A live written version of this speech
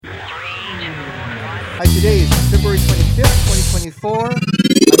Hi, today is February 25th, 2024. I'm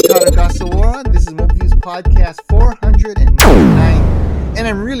Todd Ogasawara. This is MobileViews Podcast 499. And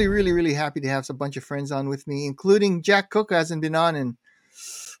I'm really happy to have a bunch of friends on with me, including Jack Cook, who hasn't been on in,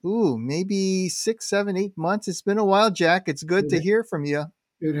 maybe 6, 7, 8 months. It's been a while, Jack. It's good to hear from you.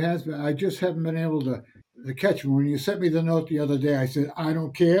 It has been. I just haven't been able to catch me. When you sent me the note the other day, I said, I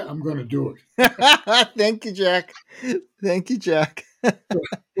don't care. I'm going to do it. Thank you, Jack.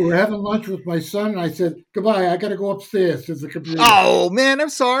 We're having lunch with my son, and I said, goodbye. I got to go upstairs to the computer. Oh, man, I'm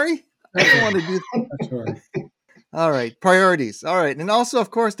sorry. I don't want to do that. That's all right. All right. Priorities. All right. And also, of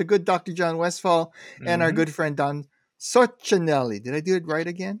course, the good Dr. Jon Westfall and our good friend Don Sorcinelli. Did I do it right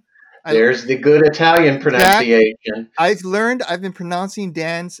again? There's the good Italian pronunciation. Jack, I've been pronouncing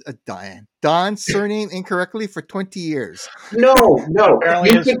Don's surname incorrectly for 20 years. No.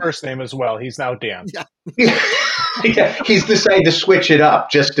 Apparently his first name as well. He's now Dan. Yeah. He's decided to switch it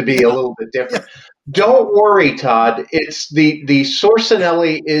up just to be a little bit different. Yeah. Don't worry, Todd. It's the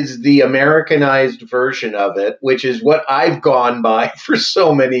Sorcinelli is the Americanized version of it, which is what I've gone by for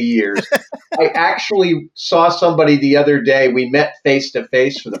so many years. I actually saw somebody the other day. We met face to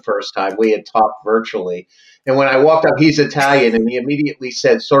face for the first time. We had talked virtually. And when I walked up, he's Italian, and he immediately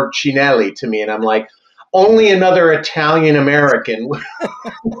said Sorcinelli to me. And I'm like, only another Italian American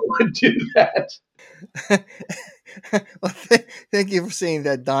would do that. Well, thank you for saying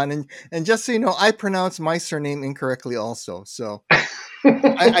that, Don. And just so you know, I pronounce my surname incorrectly also. So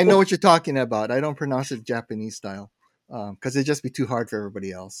I know what you're talking about. I don't pronounce it Japanese style because it'd just be too hard for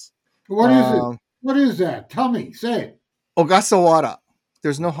everybody else. What is it? What is that? Tell me. Say it. Ogasawara.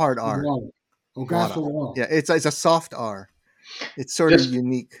 There's no hard R. Ogasawara. Yeah, it's a soft R. It's sort of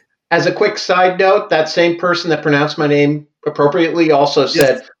unique. As a quick side note, that same person that pronounced my name appropriately also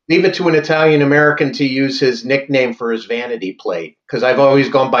said, leave it to an Italian American to use his nickname for his vanity plate, because I've always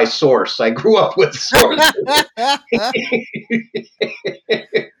gone by Source. I grew up with Source.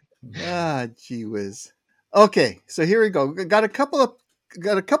 Gee whiz. Okay, so here we go. Got a couple of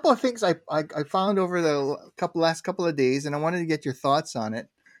things I found over the last couple of days, and I wanted to get your thoughts on it.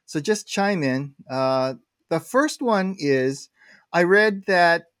 So just chime in. The first one is I read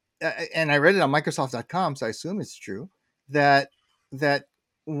that, and I read it on Microsoft.com, so I assume it's true, that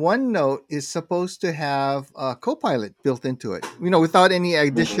OneNote is supposed to have Copilot built into it, without any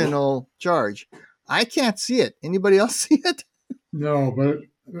additional charge. I can't see it. Anybody else see it? No, but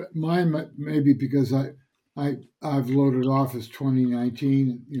mine maybe because I've loaded Office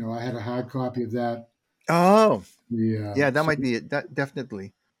 2019. I had a hard copy of that. Oh, yeah, that might be it. That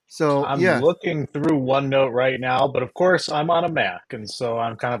definitely. So I'm looking through OneNote right now, but of course I'm on a Mac, and so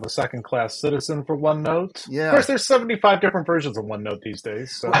I'm kind of a second-class citizen for OneNote. Yeah. Of course, there's 75 different versions of OneNote these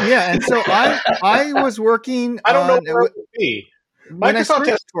days. So. Yeah, and so I was working. I don't know where it would be. Microsoft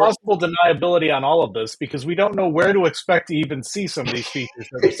has plausible deniability on all of this because we don't know where to expect to even see some of these features.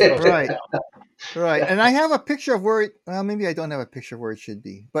 Right. And I have a picture of where it. Well, maybe I don't have a picture of where it should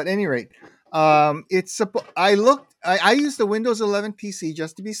be, but at any rate. I used the Windows 11 PC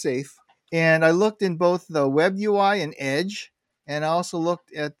just to be safe, and I looked in both the web UI and Edge, and I also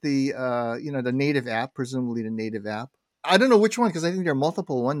looked at the the native app, presumably the native app. I don't know which one because I think there are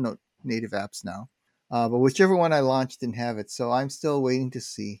multiple OneNote native apps now, but whichever one I launched didn't have it, so I'm still waiting to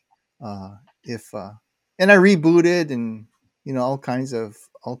see if. And I rebooted, and all kinds of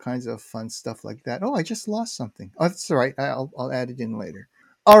fun stuff like that. Oh, I just lost something. Oh, that's all right. I'll add it in later.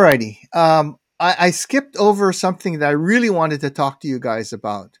 Alrighty. I skipped over something that I really wanted to talk to you guys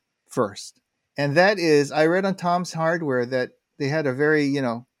about first. And that is, I read on Tom's Hardware that they had a very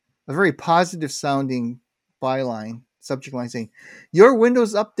positive sounding subject line saying, your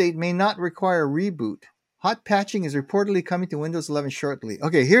Windows update may not require a reboot. Hot patching is reportedly coming to Windows 11 shortly.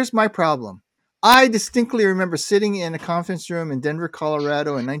 Okay, here's my problem. I distinctly remember sitting in a conference room in Denver,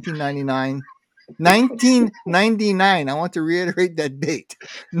 Colorado in 1999. I want to reiterate that date.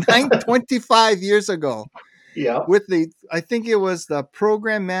 25 years ago. Yeah. I think it was the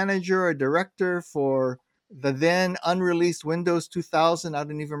program manager or director for the then unreleased Windows 2000. I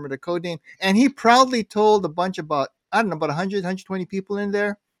don't even remember the code name. And he proudly told a bunch about 100, 120 people in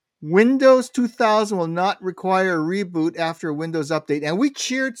there, Windows 2000 will not require a reboot after a Windows update. And we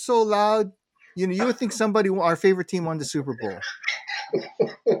cheered so loud, you would think our favorite team won the Super Bowl.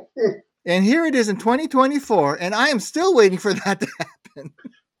 And here it is in 2024, and I am still waiting for that to happen.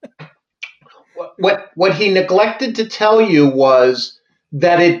 What he neglected to tell you was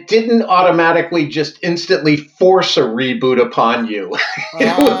that it didn't automatically just instantly force a reboot upon you.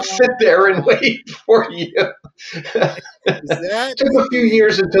 It would sit there and wait for you. It took a few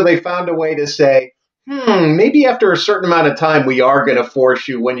years until they found a way to say, maybe after a certain amount of time, we are going to force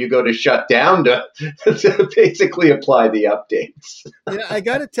you when you go to shut down to basically apply the updates. Yeah, I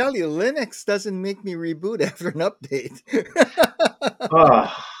got to tell you, Linux doesn't make me reboot after an update.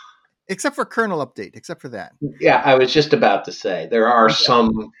 Except for kernel update, except for that. Yeah, I was just about to say there are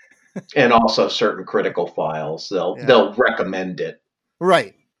some, and also certain critical files. They'll recommend it.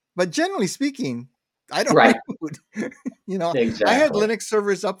 Right. But generally speaking, I don't reboot. Exactly. I had Linux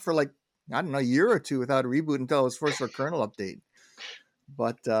servers up for a year or two without a reboot until I was forced for a kernel update.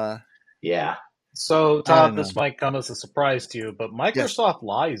 But yeah. So Todd, this might come as a surprise to you, but Microsoft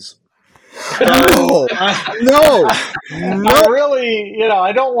lies. No. I really,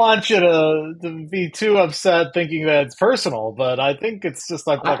 I don't want you to be too upset thinking that it's personal, but I think it's just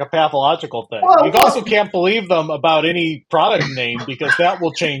like a pathological thing. You also can't believe them about any product name because that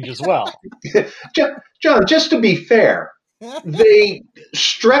will change as well. John, just to be fair, they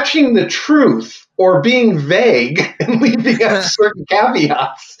stretching the truth or being vague and leaving out certain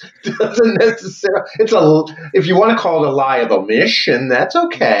caveats doesn't necessarily. If you want to call it a lie of omission, that's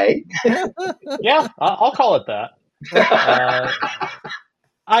okay. Yeah, I'll call it that.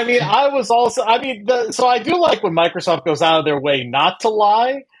 So I do like when Microsoft goes out of their way not to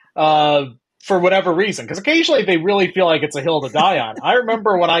lie. For whatever reason, because occasionally they really feel like it's a hill to die on. I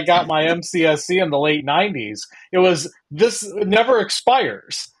remember when I got my MCSC in the late 90s, this never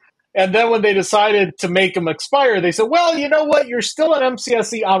expires. And then when they decided to make them expire, they said, well, you know what? You're still an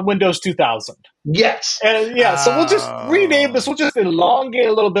MCSC on Windows 2000. Yes. And so we'll just rename this. We'll just elongate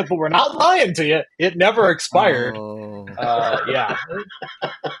a little bit, but we're not lying to you. It never expired.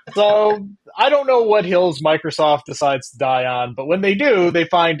 So I don't know what hills Microsoft decides to die on, but when they do, they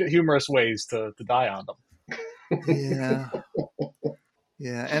find humorous ways to die on them. Yeah.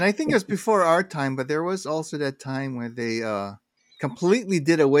 Yeah. And I think it was before our time, but there was also that time where they completely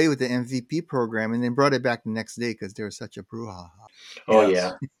did away with the MVP program and then brought it back the next day because there was such a brouhaha. Oh,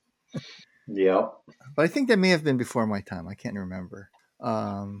 yeah. Yeah. But I think that may have been before my time. I can't remember.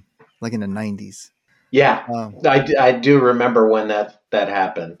 Like in the 90s. Yeah. I do remember when that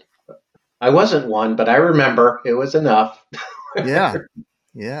happened. I wasn't one, but I remember it was enough. Yeah.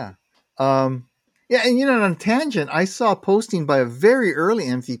 Yeah. And on tangent, I saw a posting by a very early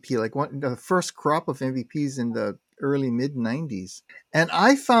MVP, like the first crop of MVPs in the early mid 90s. And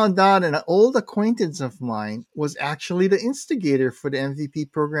I found out an old acquaintance of mine was actually the instigator for the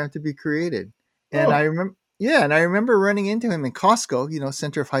MVP program to be created. And I remember running into him in Costco,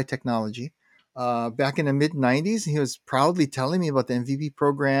 Center of High Technology, back in the mid 90s. He was proudly telling me about the MVP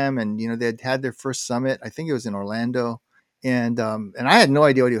program, and they had their first summit. I think it was in Orlando. And I had no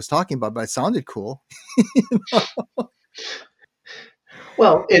idea what he was talking about, but it sounded cool.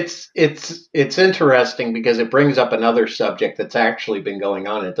 Well, it's interesting because it brings up another subject that's actually been going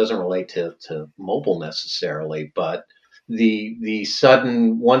on. It doesn't relate to mobile necessarily, but the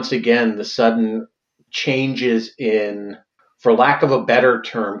sudden changes in, for lack of a better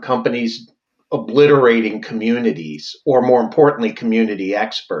term, companies obliterating communities, or more importantly, community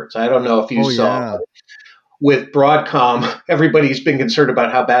experts. I don't know if you saw. With Broadcom, everybody's been concerned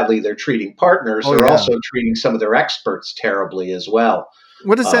about how badly they're treating partners. They're also treating some of their experts terribly as well.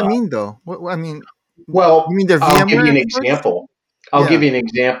 What does that mean, though? I'll give you an example. Give you an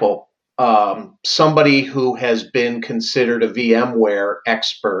example. Somebody who has been considered a VMware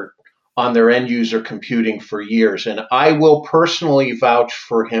expert on their end user computing for years, and I will personally vouch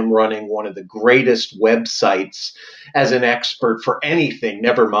for him running one of the greatest websites as an expert for anything,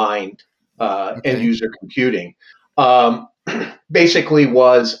 never mind end user computing. Basically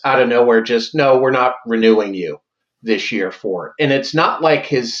was out of nowhere, no, we're not renewing you this year for it. And it's not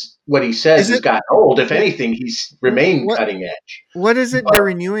like what he says has gotten old. If anything, he's remained cutting edge. What is it they're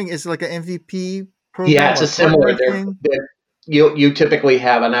renewing? Is it like an MVP program? Yeah, it's a similar thing. You typically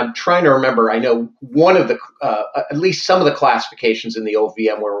have, and I'm trying to remember, I know one of the, at least some of the classifications in the old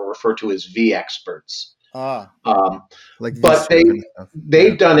VMware were referred to as V-experts. But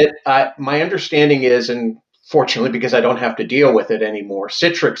they've done it. My understanding is, and fortunately, because I don't have to deal with it anymore,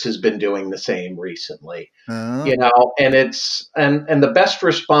 Citrix has been doing the same recently. And it's and the best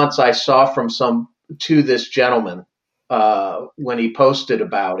response I saw to this gentleman when he posted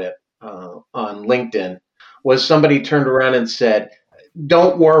about it on LinkedIn was somebody turned around and said,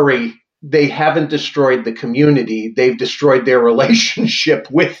 "Don't worry. They haven't destroyed the community. They've destroyed their relationship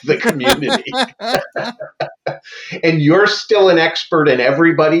with the community." And you're still an expert in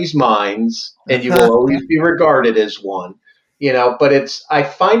everybody's minds, and you will always be regarded as one. But I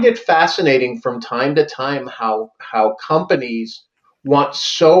find it fascinating from time to time how companies want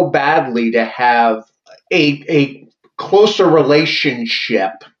so badly to have a closer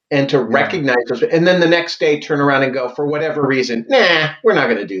relationship and to recognize those, and then the next day turn around and go, for whatever reason, nah, we're not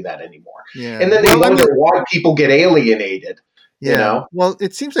going to do that anymore. Yeah. And then they wonder why people get alienated. Yeah. You know? Well,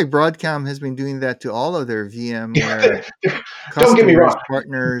 it seems like Broadcom has been doing that to all of their VMware Don't get me wrong,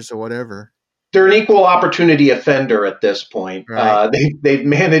 partners or whatever. They're an equal opportunity offender at this point. Right. They've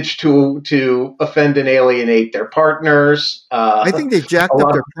managed to offend and alienate their partners. I think they've jacked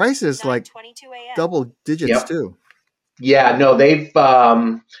up their prices like double digits too. Yeah, no, they've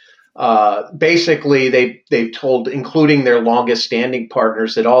basically they've told, including their longest standing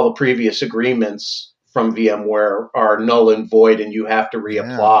partners, that all the previous agreements from VMware are null and void, and you have to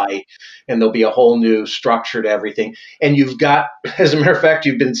reapply, and there'll be a whole new structure to everything. And you've got, as a matter of fact,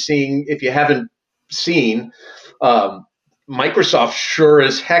 you've been seeing, if you haven't seen, Microsoft sure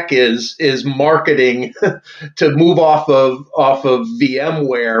as heck is marketing to move off of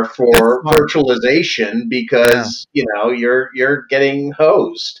VMware for virtualization, because you're getting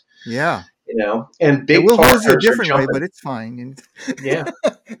hosed. Yeah. And big we'll partners hose it a different are way, jumping. but it's fine.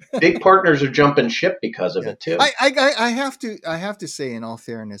 Big partners are jumping ship because of it too. I have to say, in all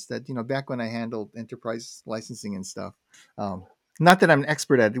fairness, that back when I handled enterprise licensing and stuff, not that I'm an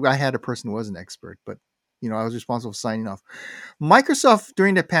expert at it. I had a person who was an expert, but I was responsible for signing off. Microsoft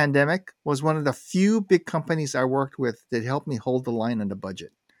during the pandemic was one of the few big companies I worked with that helped me hold the line on the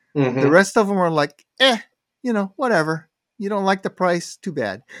budget. Mm-hmm. The rest of them were like, whatever. You don't like the price, too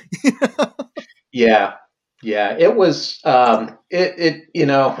bad. Yeah. It was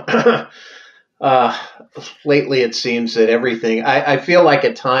lately it seems that everything. I feel like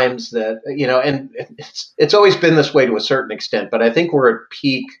at times that and it's always been this way to a certain extent, but I think we're at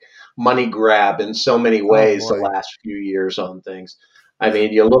peak money grab in so many ways the last few years on things. I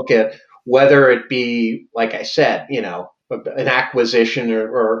mean, you look at whether it be, like I said, an acquisition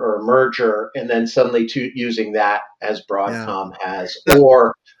or a merger, and then suddenly using that as Broadcom has,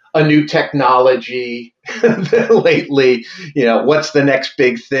 or a new technology lately, what's the next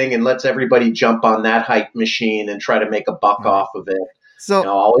big thing, and let's everybody jump on that hype machine and try to make a buck off of it. So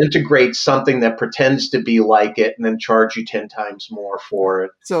I'll integrate something that pretends to be like it and then charge you 10 times more for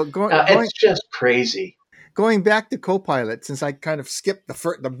it. So it's just crazy. Going back to Copilot, since I kind of skipped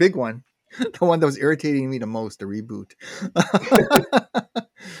the big one, the one that was irritating me the most, the reboot.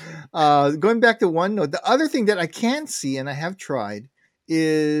 Going back to OneNote, the other thing that I can see, and I have tried,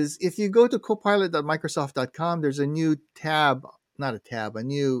 is if you go to copilot.microsoft.com, there's a new a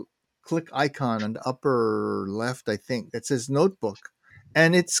new click icon on the upper left, I think, that says Notebook.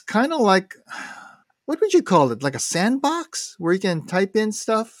 And it's kind of like, what would you call it? Like a sandbox where you can type in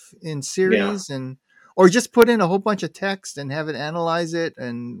stuff in series or just put in a whole bunch of text and have it analyze it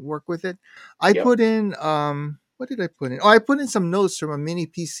and work with it. I put in, what did I put in? I put in some notes from a mini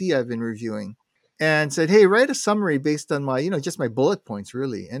PC I've been reviewing and said, hey, write a summary based on my, just my bullet points,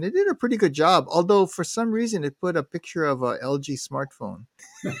 really. And it did a pretty good job. Although for some reason it put a picture of a LG smartphone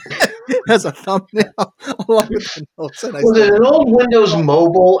as a thumbnail along with the notes. And was it an old Windows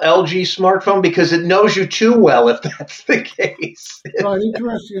Mobile LG smartphone? Because it knows you too well if that's the case. Well,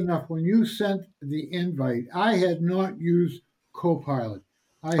 interesting enough, when you sent the invite, I had not used Copilot.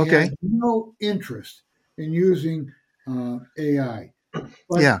 I had no interest in using AI.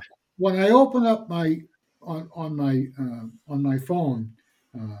 But when I open up on my phone,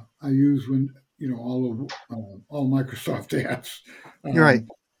 I use all Microsoft apps. You're right.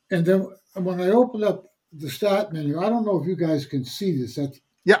 And then when I open up the start menu, I don't know if you guys can see this.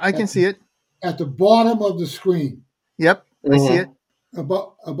 I can see it at the bottom of the screen. Yep, I see it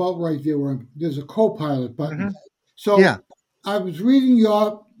about right there where there's a Copilot button. Mm-hmm. So I was reading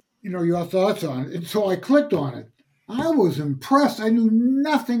your thoughts on it, and so I clicked on it. I was impressed. I knew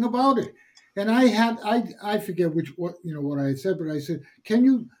nothing about it. And I forget what I had said, but I said, can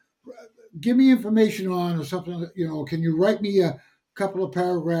you give me information on or something, can you write me a couple of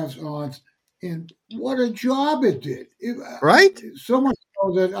paragraphs on, and what a job it did. Right? So much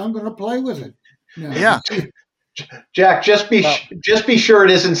so that I'm going to play with it. Now. Yeah. Jack, just be sure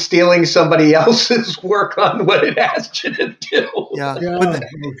it isn't stealing somebody else's work on what it asked you to do. Yeah.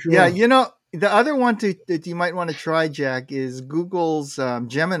 The other one that you might want to try, Jack, is Google's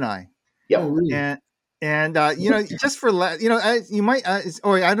Gemini. Yep. Oh, really? And just for you might,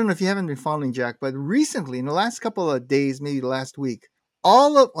 or I don't know if you haven't been following, Jack, but recently, in the last couple of days, maybe last week, a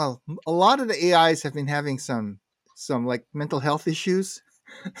lot of the AIs have been having some like mental health issues.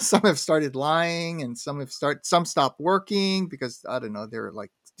 Some have started lying, and some stopped working because I don't know, they're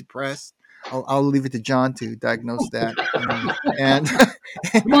like depressed. I'll leave it to John to diagnose that, and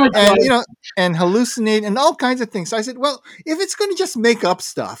hallucinate and all kinds of things. So I said, well, if it's going to just make up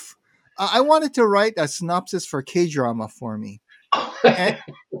stuff, I wanted to write a synopsis for K-drama for me.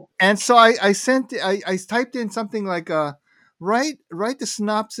 and so I typed in something like write the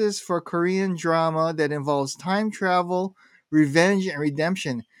synopsis for a Korean drama that involves time travel, revenge, and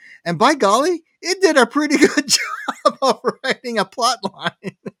redemption. And by golly, it did a pretty good job of writing a plot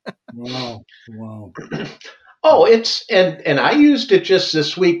line. Wow. Oh, and I used it just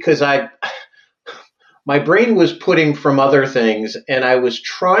this week because my brain was putting from other things, and I was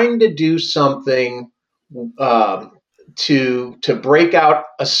trying to do something to break out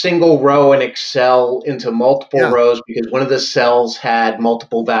a single row in Excel into multiple rows, because one of the cells had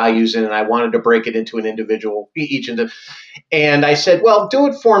multiple values in it, and I wanted to break it into an individual each and I said, well, do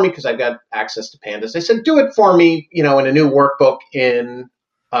it for me, because I've got access to pandas. I said, do it for me, in a new workbook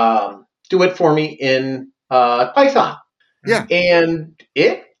do it for me in Python. Yeah. And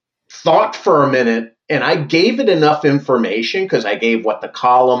it thought for a minute, and I gave it enough information, because I gave what the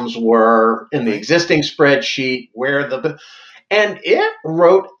columns were in the existing spreadsheet, and it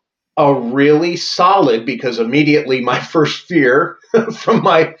wrote a really solid, because immediately my first fear from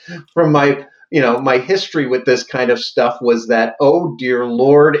my my history with this kind of stuff was that, oh dear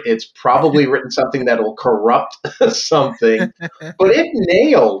Lord, it's probably written something that'll corrupt something. But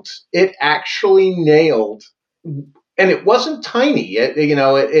it actually nailed, and it wasn't tiny.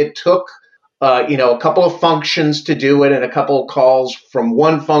 It took a couple of functions to do it, and a couple of calls from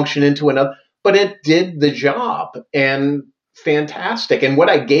one function into another, but it did the job, and fantastic. And what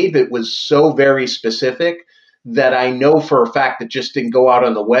I gave it was so very specific that I know for a fact it just didn't go out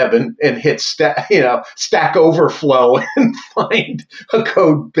on the web and hit Stack Overflow and find a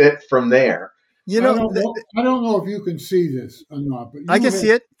code bit from there. I don't know if you can see this or not, but I can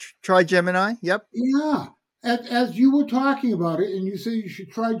see it. Try Gemini. Yep. Yeah. As you were talking about it, and you said you should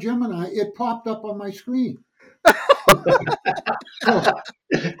try Gemini, it popped up on my screen. So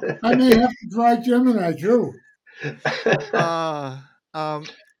I may have to try Gemini too.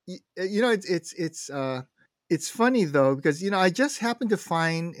 It's funny though, because I just happened to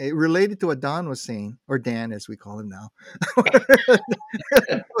find related to what Don was saying, or Dan as we call him now,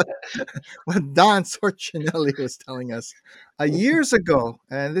 what Don Sorcinelli was telling us years ago,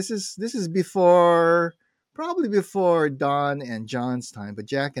 and this is probably before Don and John's time, but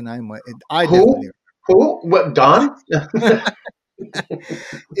Jack and I might. Who? What? Don?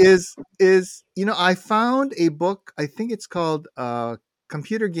 is I found a book. I think it's called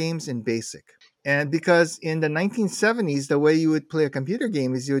Computer Games in Basic. And because in the 1970s, the way you would play a computer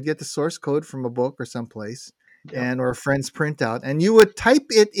game is you would get the source code from a book or someplace, or a friend's printout, and you would type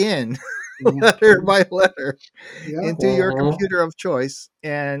it in letter by letter into your computer of choice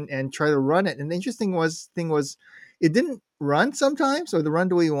and try to run it. And the interesting thing was it didn't run sometimes, or the run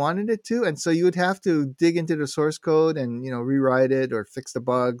the way you wanted it to, and so you would have to dig into the source code and rewrite it or fix the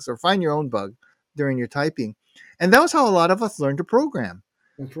bugs or find your own bug during your typing. And that was how a lot of us learned to program.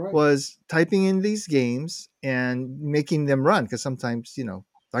 That's right. Was typing in these games and making them run, because sometimes,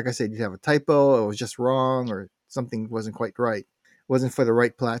 like I said, you'd have a typo, or it was just wrong, or something wasn't quite right, wasn't for the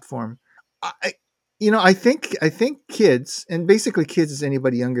right platform. I think kids, and basically kids is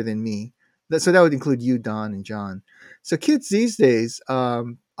anybody younger than me, so that would include you, Don, and John. So kids these days,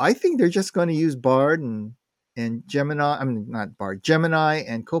 I think they're just going to use Bard and Gemini. I mean, not Bard, Gemini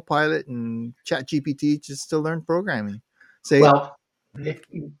and Copilot and ChatGPT just to learn programming. I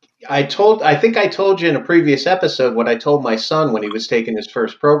think I told you in a previous episode what I told my son when he was taking his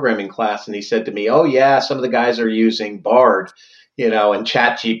first programming class, and he said to me, "Oh yeah, some of the guys are using Bard, and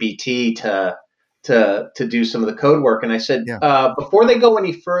ChatGPT to do some of the code work." And I said, before they go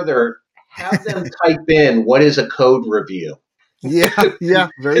any further, have them type in what is a code review. Yeah,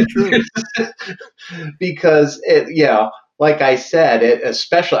 very true. Because like I said,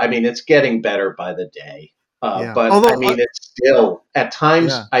 especially, I mean, it's getting better by the day. But although, I mean, it's still at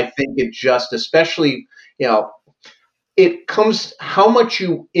times, I think it just, especially, it comes how much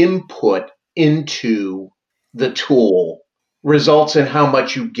you input into the tool results in how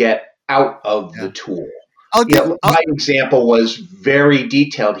much you get out of the tool. My example was very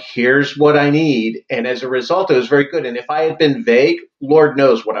detailed. Here's what I need. And as a result, it was very good. And if I had been vague, Lord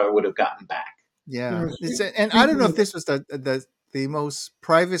knows what I would have gotten back. Yeah. And I don't know if this was the most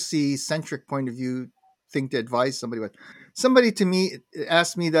privacy centric point of view thing to advise somebody with. Somebody to me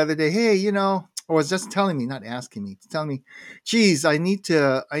asked me the other day, hey, or was just telling me, not asking me, telling me, geez, I need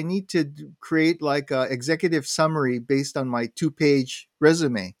to create like a executive summary based on my 2-page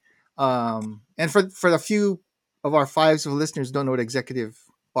resume. And for the few of our 5 listeners don't know what executive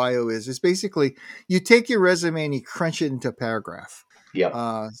bio is, it's basically you take your resume and you crunch it into a paragraph.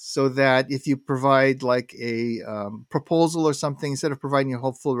 So that if you provide like a proposal or something, instead of providing a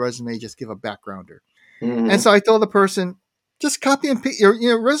whole full resume, just give a backgrounder. Mm-hmm. And so I told the person, just copy and paste.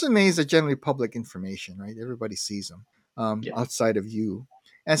 Your resumes are generally public information, right? Everybody sees them outside of you.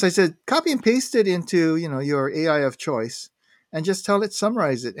 And so I said, copy and paste it into your AI of choice, and just tell it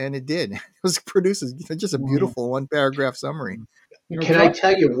summarize it, and it did. It produces just a beautiful 1-paragraph summary. Can I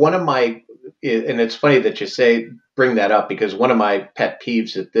tell you one of my, and it's funny that you bring that up, because one of my pet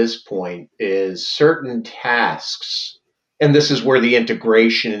peeves at this point is certain tasks, and this is where the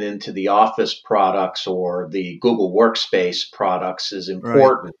integration into the Office products or the Google Workspace products is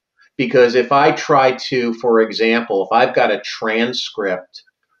important. Right. Because if I try to, for example, if I've got a transcript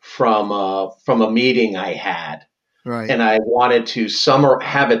from a meeting I had, right, and I wanted to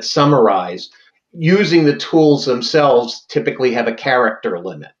have it summarized, using the tools themselves typically have a character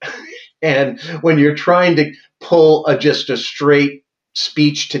limit. And when you're trying to pull just a straight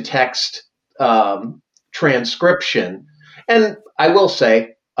speech to text transcription, and I will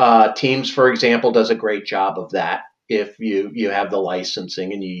say Teams, for example, does a great job of that if you have the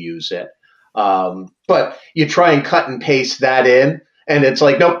licensing and you use it. But you try and cut and paste that in, and it's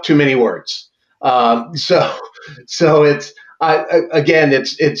like, nope, too many words. So it's again,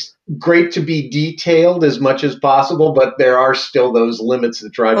 it's great to be detailed as much as possible, but there are still those limits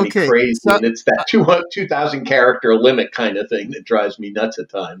that drive me crazy, and it's that 2,000 character limit kind of thing that drives me nuts at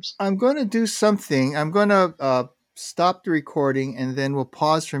times. I'm going to do something. I'm going to stop the recording, and then we'll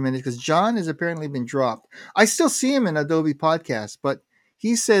pause for a minute because John has apparently been dropped. I still see him in Adobe Podcast, but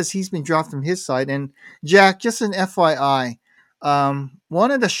he says he's been dropped from his side. And Jack, just an FYI,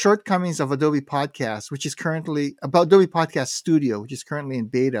 one of the shortcomings of Adobe Podcast, which is currently about Adobe Podcast Studio, which is currently in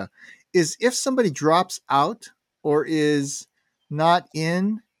beta, is if somebody drops out or is not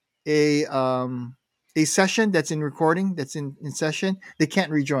in a session that's in recording, that's in session, they can't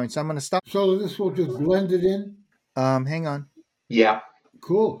rejoin. So I'm going to stop. So this will just blend it in? Hang on. Yeah.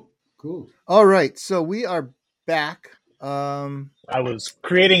 Cool. All right. So we are back. I was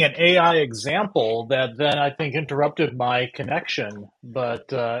creating an AI example that then I think interrupted my connection.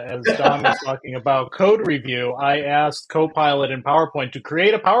 But as Don was talking about code review, I asked Copilot in PowerPoint to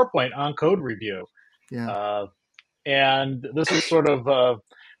create a PowerPoint on code review. Yeah. And this is sort of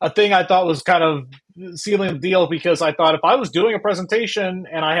a thing I thought was kind of sealing the deal, because I thought if I was doing a presentation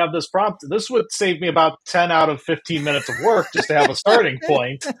and I have this prompt, this would save me about 10 out of 15 minutes of work just to have a starting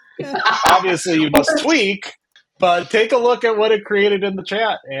point. Obviously, you must tweak. But take a look at what it created in the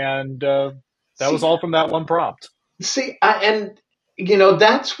chat, and that was all from that one prompt. See,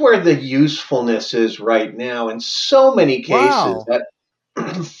 that's where the usefulness is right now in so many cases. Wow. That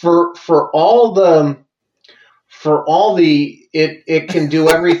it can do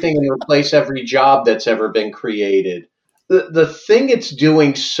everything and replace every job that's ever been created. The thing it's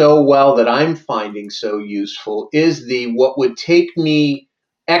doing so well that I'm finding so useful is what would take me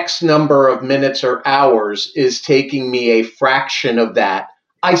X number of minutes or hours is taking me a fraction of that.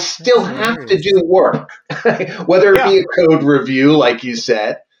 I still have to do work, whether it be a code review, like you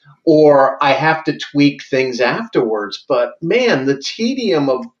said, or I have to tweak things afterwards. But man, the tedium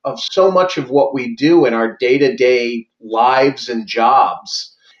of so much of what we do in our day-to-day lives and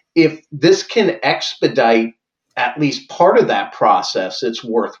jobs, if this can expedite at least part of that process, it's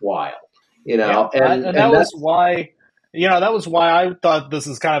worthwhile. And that was why. That was why I thought this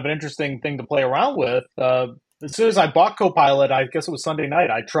is kind of an interesting thing to play around with. As soon as I bought Copilot, I guess it was Sunday night,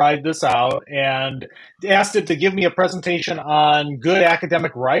 I tried this out and asked it to give me a presentation on good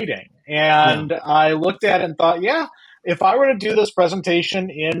academic writing. And I looked at it and thought, if I were to do this presentation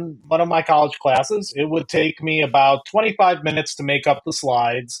in one of my college classes, it would take me about 25 minutes to make up the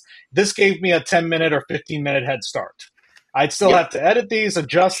slides. This gave me a 10-minute or 15-minute head start. I'd still have to edit these,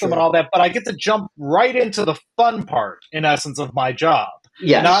 adjust them and all that, but I get to jump right into the fun part, in essence, of my job,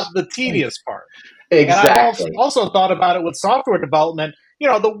 not the tedious part. Exactly. And I also thought about it with software development.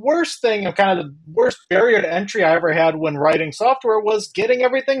 The worst thing, kind of the worst barrier to entry I ever had when writing software was getting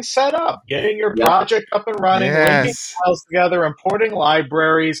everything set up, getting your project up and running, linking files together, importing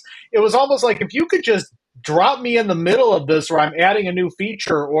libraries. It was almost like if you could just drop me in the middle of this where I'm adding a new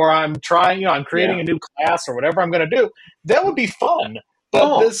feature or I'm trying, I'm creating a new class or whatever I'm going to do, that would be fun.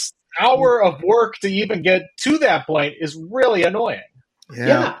 But this hour of work to even get to that point is really annoying.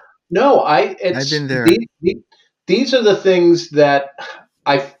 Yeah. No, I've been there. These are the things that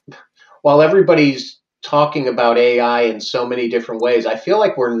while everybody's talking about AI in so many different ways, I feel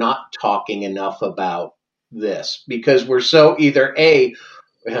like we're not talking enough about this because we're so either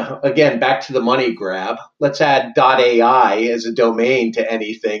again, back to the money grab. Let's add .ai as a domain to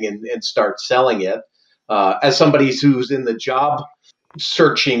anything and start selling it. As somebody who's in the job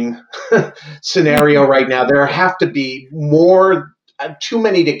searching scenario right now, there have to be too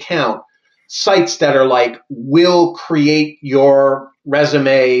many to count, sites that are like, will create your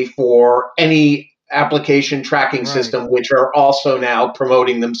resume for any application tracking system, which are also now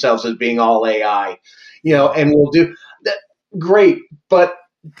promoting themselves as being all AI, and we'll do that. Great. But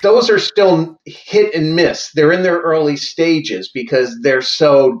those are still hit and miss. They're in their early stages because they're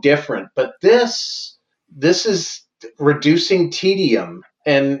so different. But this is reducing tedium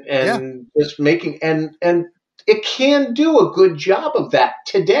and just making, and it can do a good job of that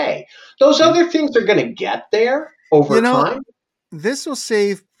today. Those other things are going to get there over time. This will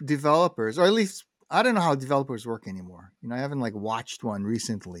save developers, or at least I don't know how developers work anymore. I haven't watched one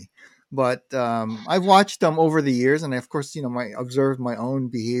recently, but I've watched them over the years. And of course, observed my own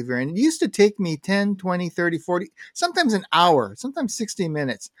behavior. And it used to take me 10, 20, 30, 40, sometimes an hour, sometimes 60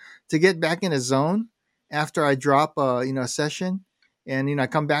 minutes to get back in a zone after I drop a session. And, I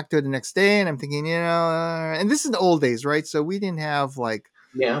come back to it the next day and I'm thinking, and this is the old days, right? So we didn't have we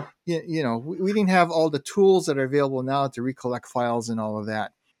didn't have all the tools that are available now to recollect files and all of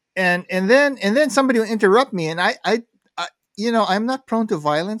that. And then somebody would interrupt me, and I I'm not prone to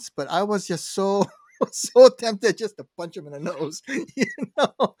violence, but I was just so tempted just to punch him in the nose,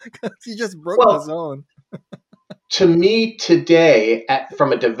 because he just broke the zone. To me today,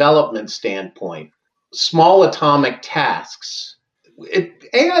 from a development standpoint, small atomic tasks,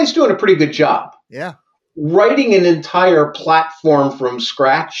 AI is doing a pretty good job. Yeah. Writing an entire platform from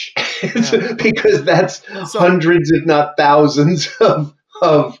scratch, because that's hundreds, if not thousands,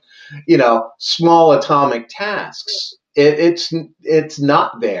 of small atomic tasks. It's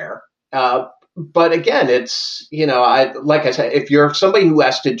not there. But again, it's like I said, if you're somebody who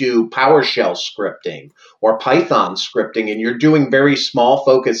has to do PowerShell scripting or Python scripting, and you're doing very small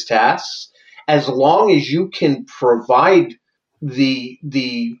focused tasks, as long as you can provide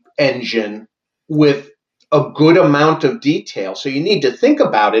the engine with a good amount of detail. So you need to think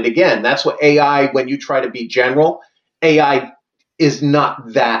about it again. That's what AI, when you try to be general, AI is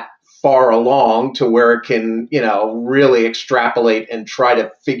not that far along to where it can, really extrapolate and try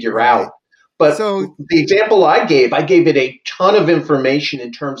to figure out. But the example I gave it a ton of information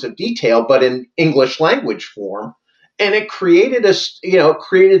in terms of detail, but in English language form. And it created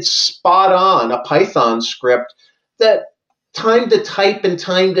created spot on a Python script that time to type and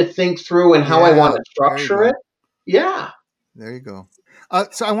time to think through and how I want to structure it. Yeah. There you go.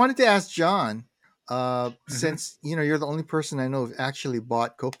 So I wanted to ask Jon, since, you're the only person I know who actually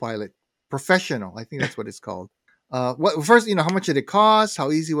bought Copilot Professional. I think that's what it's called. First, how much did it cost?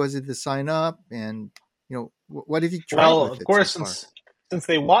 How easy was it to sign up? And, what have you tried with it? Well, of course, since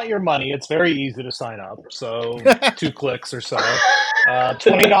they want your money, it's very easy to sign up. So 2 clicks or so,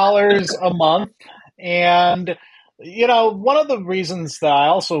 $20 a month. And one of the reasons that I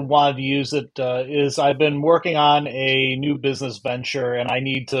also wanted to use it is I've been working on a new business venture, and I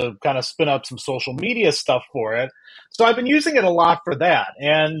need to kind of spin up some social media stuff for it. So I've been using it a lot for that.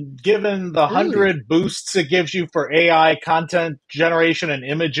 And given the 100 boosts it gives you for AI content generation and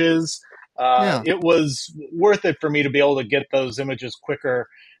images, it was worth it for me to be able to get those images quicker.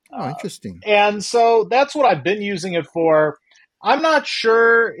 Oh, interesting. And so that's what I've been using it for. I'm not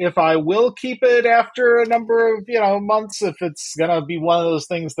sure if I will keep it after a number of months, if it's going to be one of those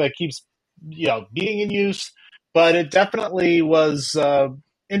things that keeps being in use. But it definitely was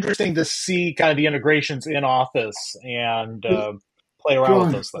interesting to see kind of the integrations in Office and play around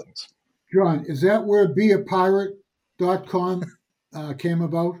with those things. Jon, is that where beapirate.com came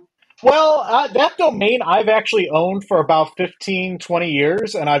about? Well, that domain I've actually owned for about 15, 20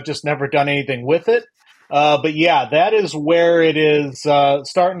 years, and I've just never done anything with it. But yeah, that is where it is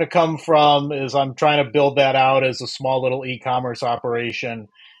starting to come from, is I'm trying to build that out as a small little e-commerce operation.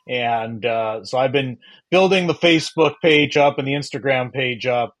 And so I've been building the Facebook page up and the Instagram page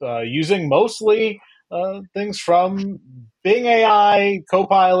up using mostly things from Bing AI,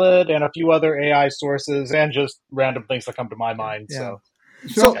 Copilot, and a few other AI sources, and just random things that come to my mind. Yeah.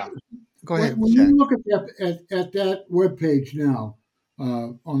 So go ahead. When you look at that web page now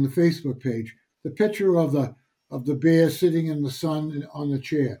on the Facebook page, the picture of the bear sitting in the sun on the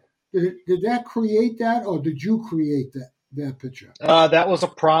chair, did that create that, or did you create that picture? That was a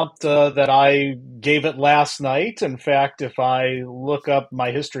prompt that I gave it last night. In fact, if I look up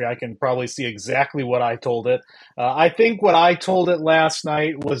my history, I can probably see exactly what I told it. I think what I told it last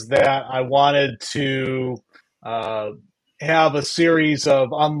night was that I wanted to have a series of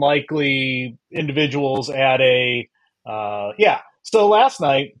unlikely individuals at a So last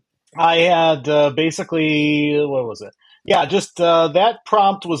night I had basically, what was it? Yeah, just that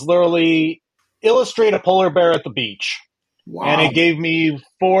prompt was literally illustrate a polar bear at the beach. Wow. And it gave me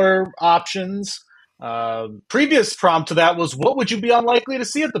 4 options. previous prompt to that was, what would you be unlikely to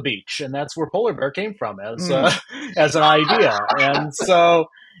see at the beach? And that's where polar bear came from as an idea. And so,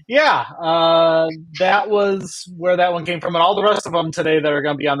 that was where that one came from. And all the rest of them today that are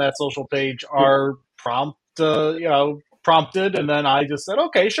going to be on that social page are prompted. And then I just said,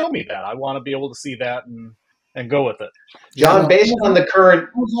 okay, show me that. I want to be able to see that and go with it. John, based on the current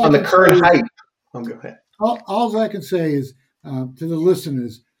hype, go ahead. All I can say is to the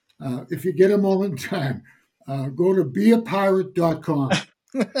listeners, if you get a moment in time, go to beapirate.com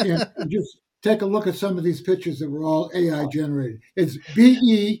and just take a look at some of these pictures that were all AI generated. It's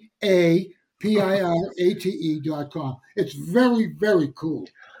beapirate.com. It's very, very cool.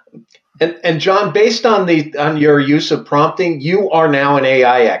 And John, based on your use of prompting, you are now an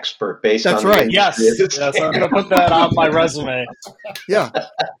AI expert. That's right. Yes, I'm going to put that on my resume. Yeah.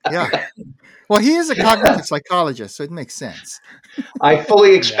 Well, he is a cognitive psychologist, so it makes sense. I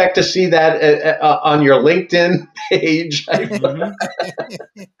fully expect to see that on your LinkedIn page.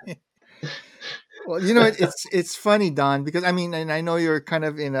 Well, it's funny, Don, because and I know you're kind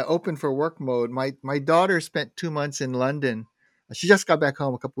of in an open for work mode. My daughter spent 2 months in London. She just got back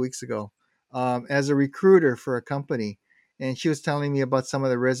home a couple weeks ago as a recruiter for a company, and she was telling me about some of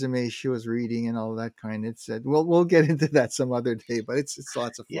the resumes she was reading and all that kind. It said, we'll get into that some other day, but it's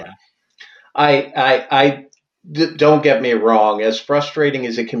lots of fun. Yeah. I don't get me wrong. As frustrating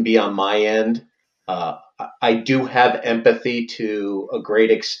as it can be on my end, I do have empathy to a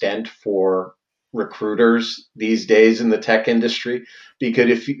great extent for recruiters these days in the tech industry,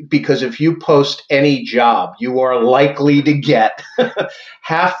 because if you post any job, you are likely to get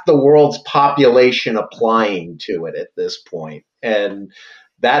half the world's population applying to it at this point. And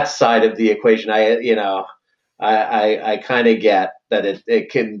that side of the equation, I kind of get that it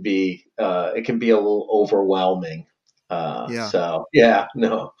can be a little overwhelming. So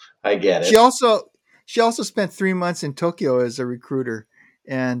I get it. She also spent 3 months in Tokyo as a recruiter.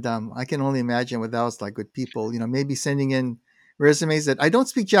 And I can only imagine what that was like with people, maybe sending in resumes that I don't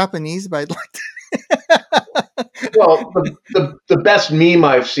speak Japanese, but I'd like to. Well, the best meme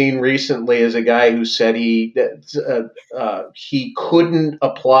I've seen recently is a guy who said he couldn't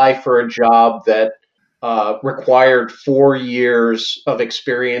apply for a job that required 4 years of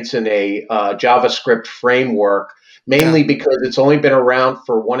experience in a JavaScript framework, mainly because it's only been around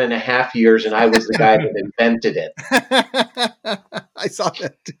for 1.5 years, and I was the guy that invented it. I saw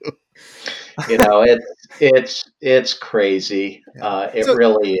that too. It's crazy. It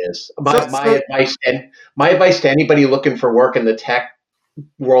really is. My advice to anybody looking for work in the tech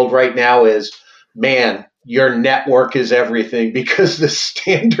world right now is, man, your network is everything, because the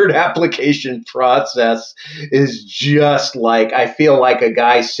standard application process is just like, I feel like a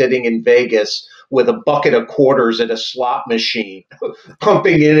guy sitting in Vegas with a bucket of quarters at a slot machine,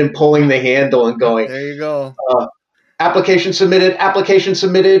 pumping in and pulling the handle and going, there you go. Application submitted,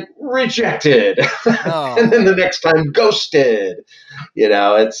 rejected. Oh. And then the next time, ghosted.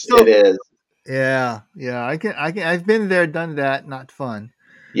 It is. Yeah. I've been there, done that. Not fun.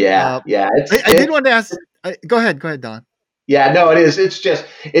 Yeah. I did want to ask. Go ahead, Don. Yeah, no, it is. It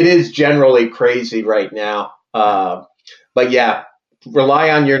is generally crazy right now. But yeah, rely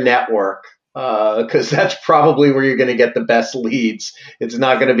on your network, because that's probably where you're going to get the best leads. It's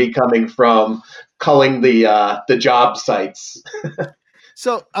not going to be coming from culling the job sites.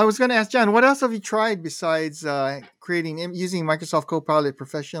 So I was going to ask John, what else have you tried besides using Microsoft Copilot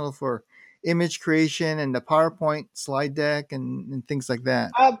Professional for image creation and the PowerPoint slide deck and things like that?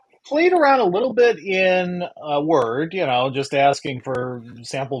 Played around a little bit in Word, just asking for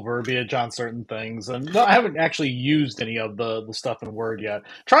sample verbiage on certain things. And no, I haven't actually used any of the stuff in Word yet.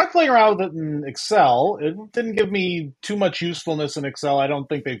 Tried playing around with it in Excel. It didn't give me too much usefulness in Excel. I don't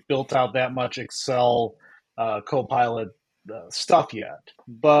think they've built out that much Excel Copilot stuff yet.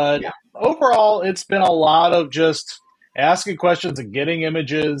 But overall, it's been a lot of just asking questions and getting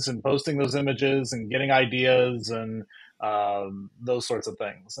images and posting those images and getting ideas and those sorts of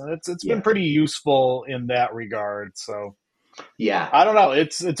things. And it's been pretty useful in that regard. So I don't know.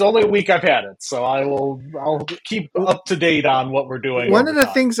 It's only a week I've had it, so I'll keep up to date on what we're doing. One of the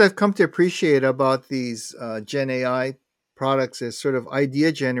things I've come to appreciate about these Gen AI products as sort of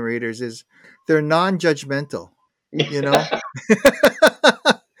idea generators is they're non-judgmental.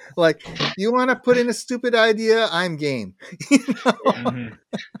 Like, you want to put in a stupid idea, I'm game.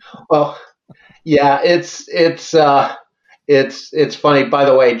 Well, yeah, it's funny. By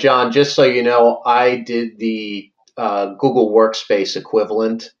the way, John, just so you know, I did the Google Workspace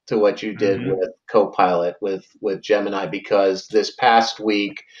equivalent to what you did with Copilot with Gemini, because this past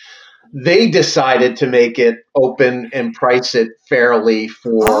week they decided to make it open and price it fairly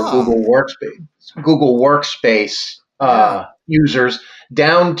for Google Workspace users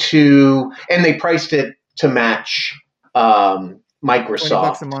down to, and they priced it to match Microsoft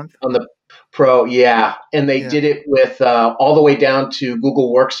 $20 a month on the Pro. Yeah. And they did it with all the way down to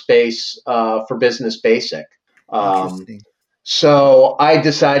Google Workspace for Business Basic. Interesting. So I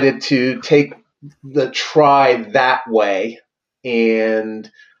decided to take the try that way, and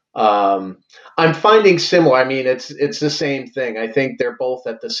I'm finding similar. I mean, it's the same thing. I think they're both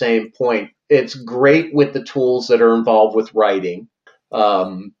at the same point. It's great with the tools that are involved with writing,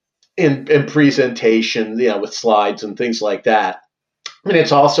 in presentation, with slides and things like that. And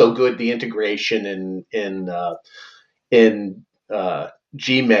it's also good, the integration in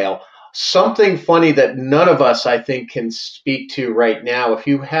Gmail. Something funny that none of us, I think, can speak to right now. If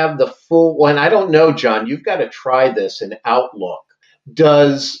you have the full one, I don't know, John, you've got to try this in Outlook.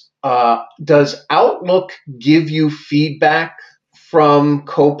 Does Outlook give you feedback from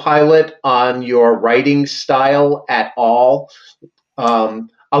Copilot on your writing style at all?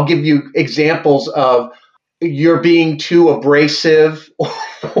 I'll give you examples of you're being too abrasive,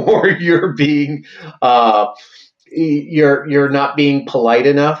 or you're being you're not being polite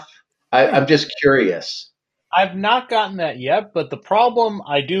enough. I'm just curious. I've not gotten that yet, but the problem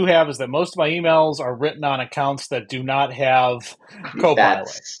I do have is that most of my emails are written on accounts that do not have Copilot.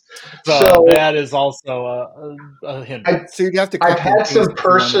 So that is also a hindrance. So you'd have to. I've had some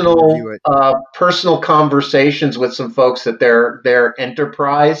personal conversations with some folks that their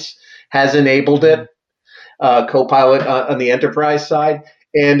enterprise has enabled it, Copilot on the enterprise side,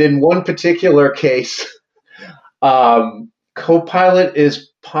 and in one particular case, Copilot is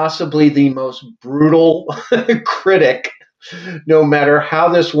possibly the most brutal critic. No matter how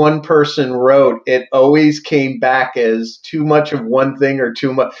this one person wrote, it always came back as too much of one thing or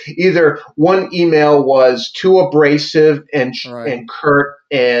too much. Either one email was too abrasive and curt,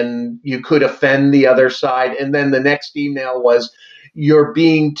 and you could offend the other side. And then the next email was, you're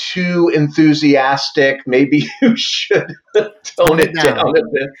being too enthusiastic. Maybe you should tone it down a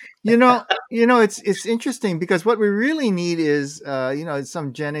bit. It's interesting, because what we really need is,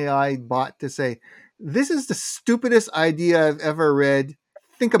 some Gen AI bot to say, this is the stupidest idea I've ever read.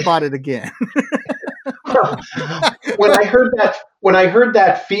 Think about it again. When I heard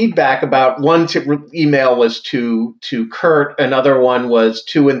that feedback about one email was too curt, another one was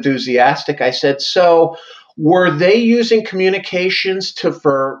too enthusiastic, I said, so were they using communications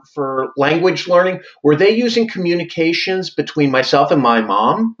for language learning? Were they using communications between myself and my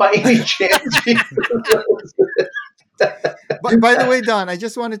mom by any chance? But by the way, Don, I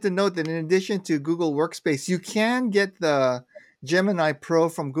just wanted to note that in addition to Google Workspace, you can get the Gemini Pro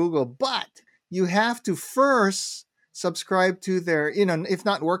from Google, but you have to first subscribe to their, if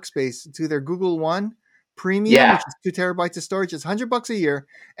not Workspace, to their Google One Premium, which is 2 terabytes of storage. It's $100 a year,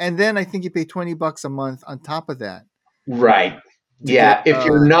 and then I think you pay $20 a month on top of that. Right. Yeah. If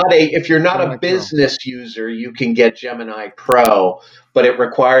you're not a business user, you can get Gemini Pro, but it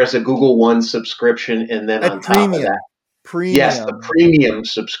requires a Google One subscription, and then on top of that, the premium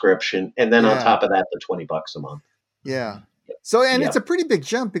subscription, and then on top of that, the $20 a month. Yeah. So, and it's a pretty big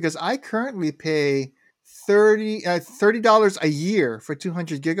jump, because I currently pay $30 a year for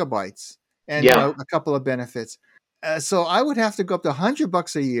 200 gigabytes. And a couple of benefits. So I would have to go up to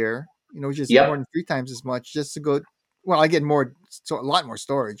 $100 a year, which is more than 3 times as much, just to go. Well, I get a lot more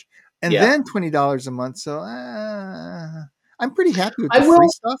storage, and then $20 a month. So I'm pretty happy with the free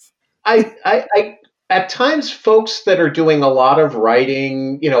stuff. I at times, folks that are doing a lot of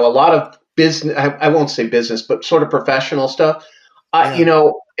writing, a lot of business. I won't say business, but sort of professional stuff.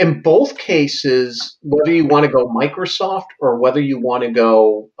 In both cases, whether you want to go Microsoft or whether you want to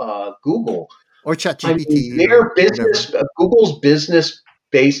go Google or ChatGPT, their business, Google's business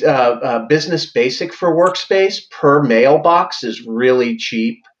Business Basic for Workspace per mailbox is really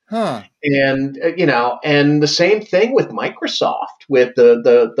cheap. Huh. And and the same thing with Microsoft with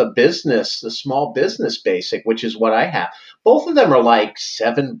the small business basic, which is what I have. Both of them are like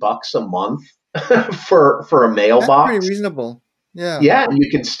 $7 a month for a mailbox. That's pretty reasonable. Yeah. Yeah, and you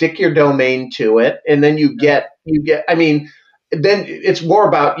can stick your domain to it, and then you get. I mean, then it's more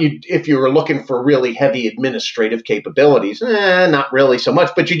about you if you were looking for really heavy administrative capabilities. Not really so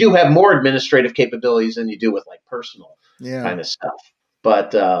much, but you do have more administrative capabilities than you do with like personal kind of stuff.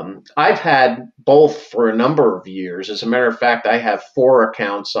 But I've had both for a number of years. As a matter of fact, I have 4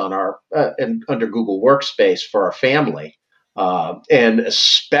 accounts on our under Google Workspace for our family, and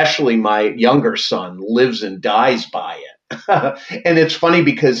especially my younger son lives and dies by it. And it's funny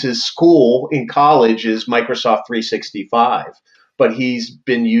because his school in college is Microsoft 365. but he's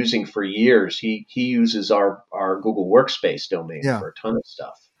been using for years. He uses our Google Workspace domain for a ton of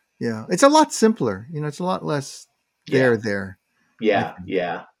stuff. Yeah, it's a lot simpler. It's a lot less there.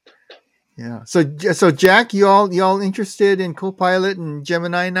 Yeah. So Jack, you all interested in Copilot and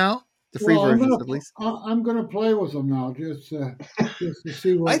Gemini now? The free versions, at least. I'm going to play with them now, just to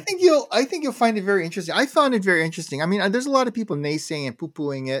see what. I think you'll find it very interesting. I found it very interesting. I mean, there's a lot of people naysaying and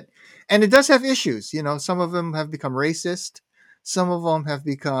poo-pooing it, and it does have issues. Some of them have become racist. Some of them have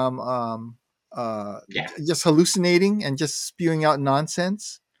become just hallucinating and just spewing out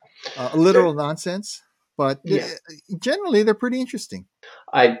nonsense, literal nonsense. But generally, they're pretty interesting.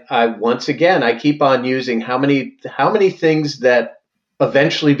 I once again, I keep on using how many things that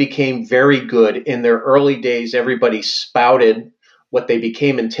eventually became very good in their early days. Everybody spouted what they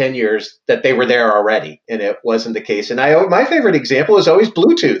became in 10 years, that they were there already, and it wasn't the case. And my favorite example is always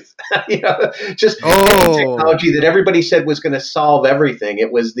Bluetooth. Technology that everybody said was going to solve everything.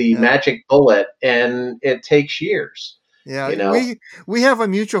 It was the magic bullet, and it takes years. Yeah, we have a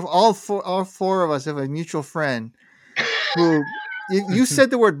mutual. All four of us have a mutual friend who, you said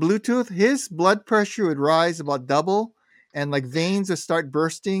the word Bluetooth, his blood pressure would rise about double, and like veins would start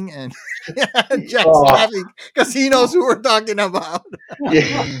bursting, and Jack's laughing because he knows who we're talking about.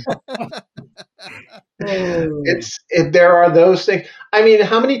 There are those things. I mean,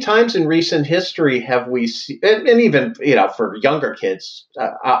 how many times in recent history have we seen, and even for younger kids,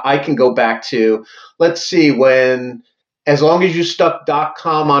 I can go back to, let's see, when. As long as you stuck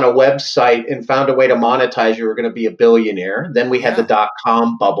 .com on a website and found a way to monetize, you were going to be a billionaire. Then we had the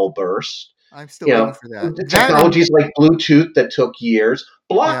 .com bubble burst. I'm still waiting for that. Technologies like Bluetooth that took years.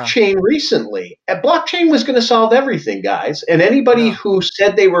 Blockchain recently. Blockchain was going to solve everything, guys. And anybody who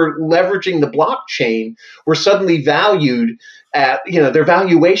said they were leveraging the blockchain were suddenly valued at, their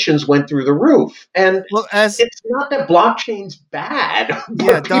valuations went through the roof. And it's not that blockchain's bad,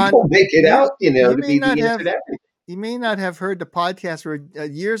 but people make it out, to be the answer to everything. You may not have heard the podcast where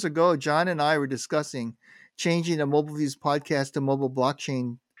years ago, John and I were discussing changing the MobileViews podcast to Mobile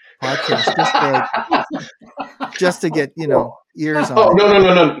Blockchain Podcast just to get, ears on it.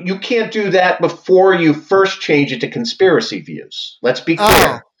 No. You can't do that before you first change it to conspiracy views. Let's be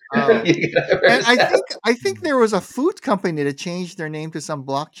clear. And I think there was a food company that changed their name to some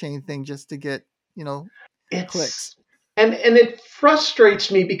blockchain thing just to get, clicks. And it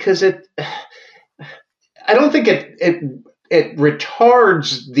frustrates me because I don't think it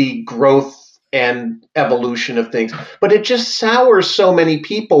retards the growth and evolution of things, but it just sours so many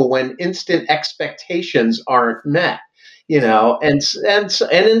people when instant expectations aren't met, and in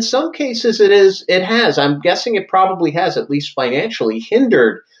some cases it has. I'm guessing it probably has, at least financially,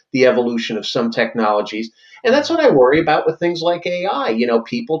 hindered the evolution of some technologies. And that's what I worry about with things like AI.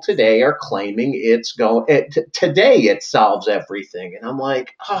 People today are claiming today it solves everything. And I'm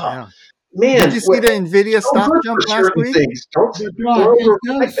like, man, did you see the NVIDIA stock jump last week? It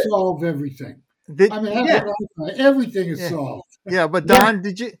does solve everything. Everything is solved. Yeah, but Don,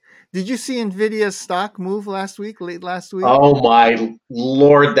 did you see NVIDIA's stock move late last week? Oh my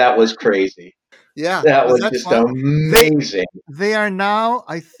Lord, that was crazy. Yeah, that was just amazing.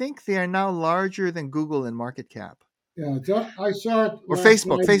 I think they are now larger than Google in market cap. Yeah, I saw it. Or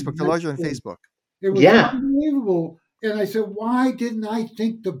Facebook. They're larger than Facebook. It was unbelievable. And I said, why didn't I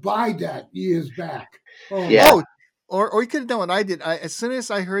think to buy that years back? Or you could have done what I did. As soon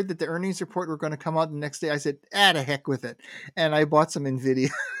as I heard that the earnings report were going to come out the next day, I said, the heck with it. And I bought some NVIDIA.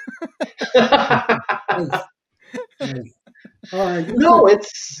 All right.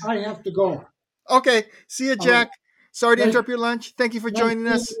 I have to go. Okay. See you, Jack. Sorry to interrupt your lunch. Thank you for joining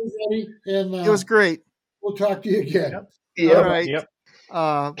us. And, it was great. We'll talk to you again. Yep. All right. Yep.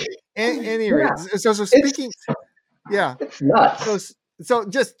 Anyway, so speaking... Yeah, it's nuts. So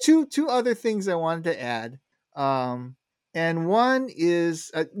just two other things I wanted to add, and one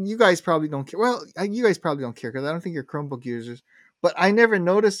is you guys probably don't care. Well, you guys probably don't care because I don't think you're Chromebook users. But I never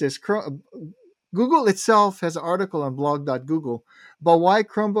noticed this. Google itself has an article on blog.google about why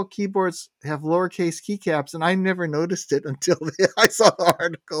Chromebook keyboards have lowercase keycaps, and I never noticed it until I saw the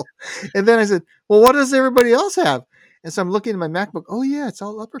article. And then I said, "Well, what does everybody else have?" And so I'm looking at my MacBook. Oh yeah, it's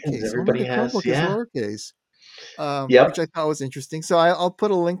all uppercase. Everybody has Chromebook is lowercase. Which I thought was interesting. So I'll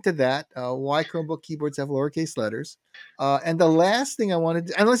put a link to that, why Chromebook keyboards have lowercase letters. And the last thing I wanted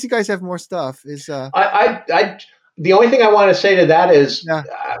to, unless you guys have more stuff, is... the only thing I want to say to that is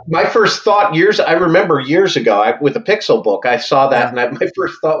my first thought I remember years ago with the Pixel book, I saw that and my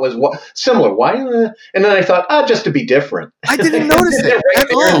first thought was similar. Why? And then I thought, just to be different. I didn't notice it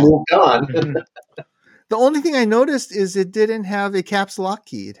at all. And moved on. The only thing I noticed is it didn't have a caps lock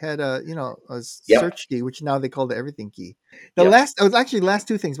key. It had a search key, which now they call the everything key. The last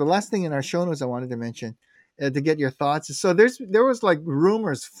two things, but last thing in our show notes I wanted to mention to get your thoughts. So there was like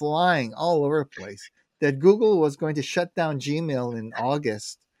rumors flying all over the place that Google was going to shut down Gmail in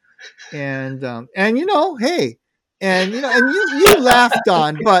August, and hey, and you laughed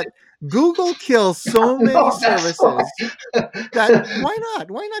on, but Google kills so many services that why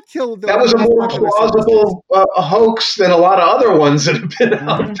not? Why not kill the? That was a more plausible hoax than a lot of other ones that have been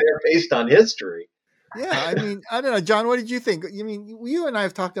out there based on history. Yeah, I mean, I don't know, John. What did you think? I mean, you and I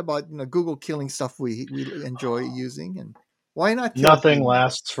have talked about Google killing stuff we enjoy using, and why not? Nothing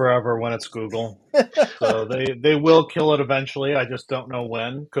lasts forever when it's Google, so they will kill it eventually. I just don't know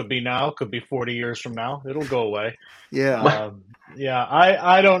when. Could be now. Could be 40 years from now. It'll go away. Yeah.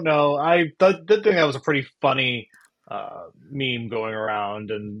 I don't know. I did think that was a pretty funny meme going around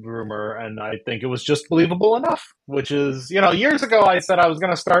and rumor, and I think it was just believable enough, which is, years ago I said I was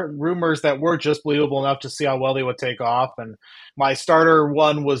going to start rumors that were just believable enough to see how well they would take off, and my starter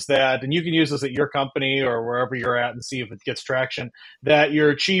one was that, and you can use this at your company or wherever you're at and see if it gets traction, that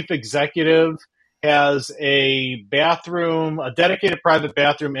your chief executive has a dedicated private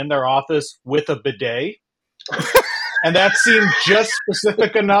bathroom in their office with a bidet. And that seemed just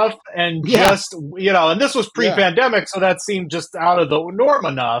specific enough and just, and this was pre-pandemic, so that seemed just out of the norm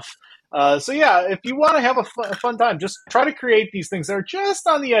enough. If you want to have a fun time, just try to create these things that are just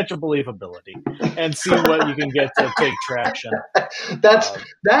on the edge of believability and see what you can get to take traction.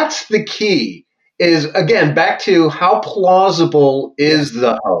 That's the key. Is, again, back to how plausible is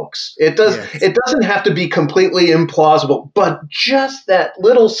the hoax. It doesn't have to be completely implausible, but just that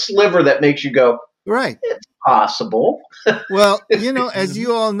little sliver that makes you go, right. It's possible. Well, as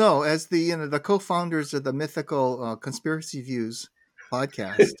you all know, as the co-founders of the mythical Conspiracy Views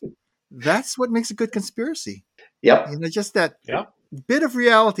podcast, that's what makes a good conspiracy. Yep. Just that bit of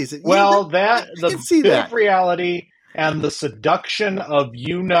reality. The bit of reality and the seduction of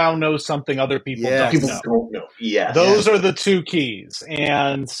you now know something other people don't know. Yes. Those are the two keys.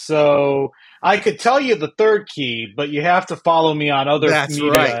 And so I could tell you the third key, but you have to follow me on other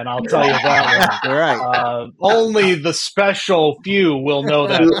media, and I'll tell you that one. Right. Only the special few will know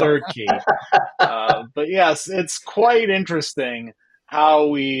that third key. But yes, it's quite interesting how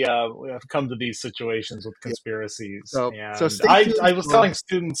we have come to these situations with conspiracies. I was telling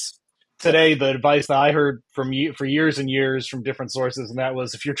students today the advice that I heard for years and years from different sources, and that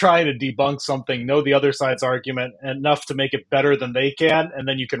was, if you're trying to debunk something, know the other side's argument enough to make it better than they can, and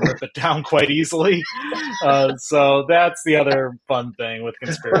then you can rip it down quite easily. So that's the other fun thing with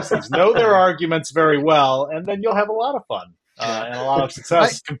conspiracies. Know their arguments very well, and then you'll have a lot of fun and a lot of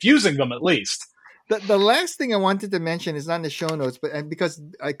success, confusing them at least. The last thing I wanted to mention is not in the show notes, but because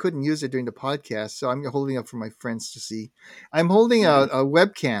I couldn't use it during the podcast, so I'm holding up for my friends to see. I'm holding a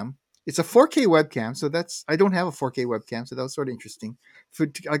webcam. It's a 4K webcam, so I don't have a 4K webcam, so that was sort of interesting.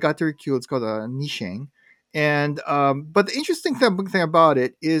 I got to recue. It's called a Nishang, and but the interesting thing about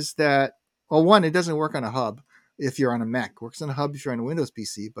it is that, well, one, it doesn't work on a hub if you're on a Mac. It works on a hub if you're on a Windows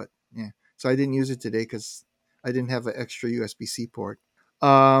PC, but so I didn't use it today because I didn't have an extra USB-C port.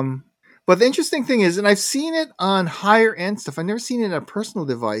 But the interesting thing is, and I've seen it on higher end stuff. I've never seen it on a personal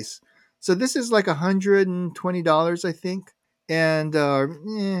device. So this is like $120, I think. And,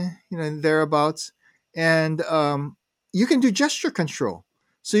 thereabouts. And you can do gesture control.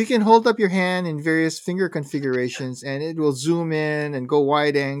 So you can hold up your hand in various finger configurations, and it will zoom in and go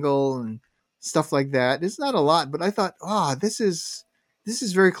wide angle and stuff like that. It's not a lot, but I thought, this is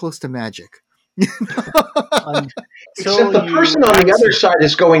very close to magic. Except the person on the other side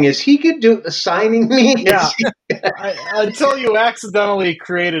is going, is he signing me? Yeah. Until you accidentally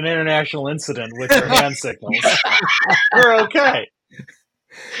create an international incident with your hand signals, we're okay.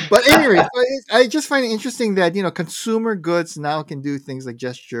 But anyway, I just find it interesting that, consumer goods now can do things like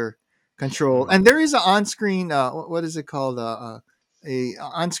gesture control. And there is an on-screen, what is it called? A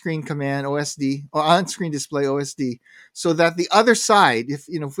on-screen command, OSD, or on-screen display, OSD, so that the other side, if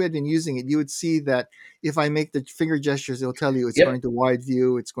we had been using it, you would see that if I make the finger gestures, it'll tell you it's going to wide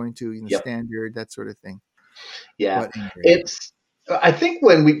view, it's going to standard, that sort of thing. Yeah, I think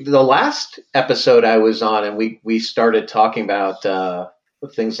when the last episode I was on, and we started talking about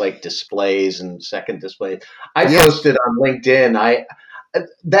things like displays and second display, I posted on LinkedIn.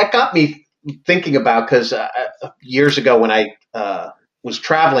 That got me thinking about, because years ago when I was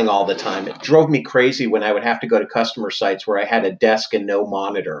traveling all the time, it drove me crazy when I would have to go to customer sites where I had a desk and no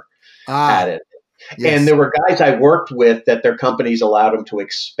monitor at it. Yes. And there were guys I worked with that their companies allowed them to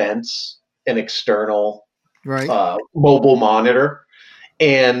expense an external mobile monitor.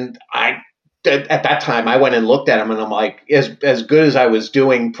 And I at that time, I went and looked at them, and I'm like, as good as I was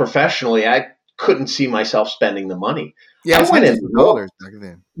doing professionally, I couldn't see myself spending the money. Yeah, I went and looked. Back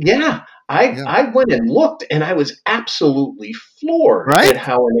then. Yeah, I went and looked, and I was absolutely floored at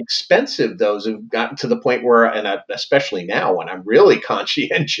how inexpensive those have gotten, to the point where, and especially now when I'm really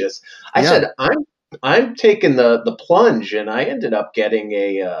conscientious, I said, I'm taking the plunge, and I ended up getting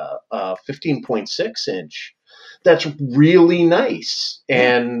a 15.6 inch. That's really nice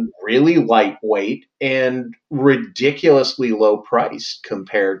and really lightweight and ridiculously low priced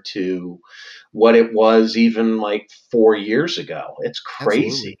compared to what it was even like 4 years ago. It's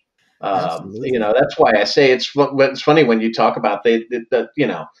crazy. Absolutely. That's why I say it's funny when you talk about that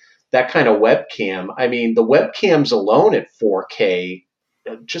kind of webcam. I mean, the webcams alone at 4K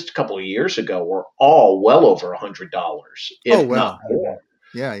just a couple of years ago were all well over $100, if not more.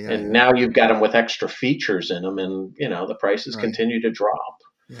 Yeah. And now you've got them with extra features in them, and the prices continue to drop.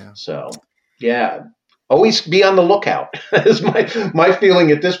 Yeah. So, always be on the lookout. Is my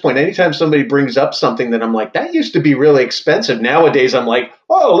feeling at this point. Anytime somebody brings up something that I'm like, that used to be really expensive. Nowadays, I'm like,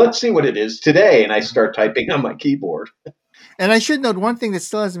 oh, let's see what it is today, and I start typing on my keyboard. And I should note one thing that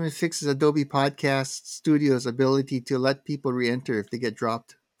still hasn't been fixed is Adobe Podcast Studio's ability to let people re-enter if they get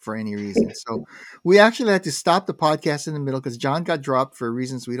dropped for any reason. So we actually had to stop the podcast in the middle because Jon got dropped for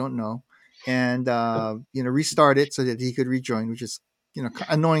reasons we don't know, and restart it so that he could rejoin, which is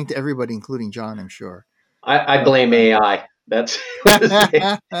annoying to everybody, including Jon, I'm sure. I blame AI. That's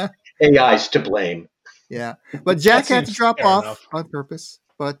AI's to blame. Yeah, but Jack had to drop off on purpose.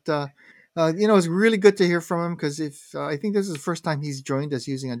 But it's really good to hear from him because I think this is the first time he's joined us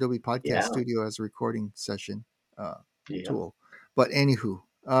using Adobe Podcast Studio as a recording session tool. But anywho.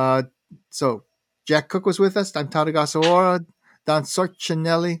 So Jack Cook was with us. I'm Todd Ogasawara, Don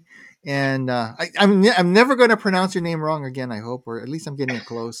Sorcinelli, and I'm never going to pronounce your name wrong again. I hope, or at least I'm getting it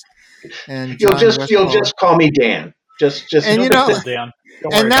close. And you'll just call me Dan. Just and Dan.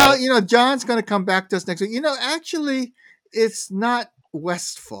 And now Jon's going to come back to us next week. Actually, it's not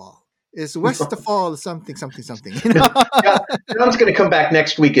Westfall. It's Westfall something. Jon's going to come back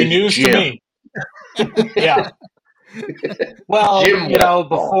next week. News Jim. to me. Yeah. Well,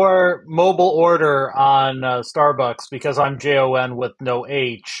 before mobile order on Starbucks, because I'm JON with no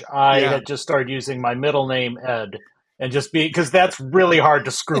H, I had just started using my middle name, Ed, and because that's really hard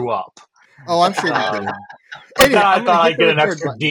to screw up. Oh, I'm sure you did. Anyway, I thought I'd get an extra D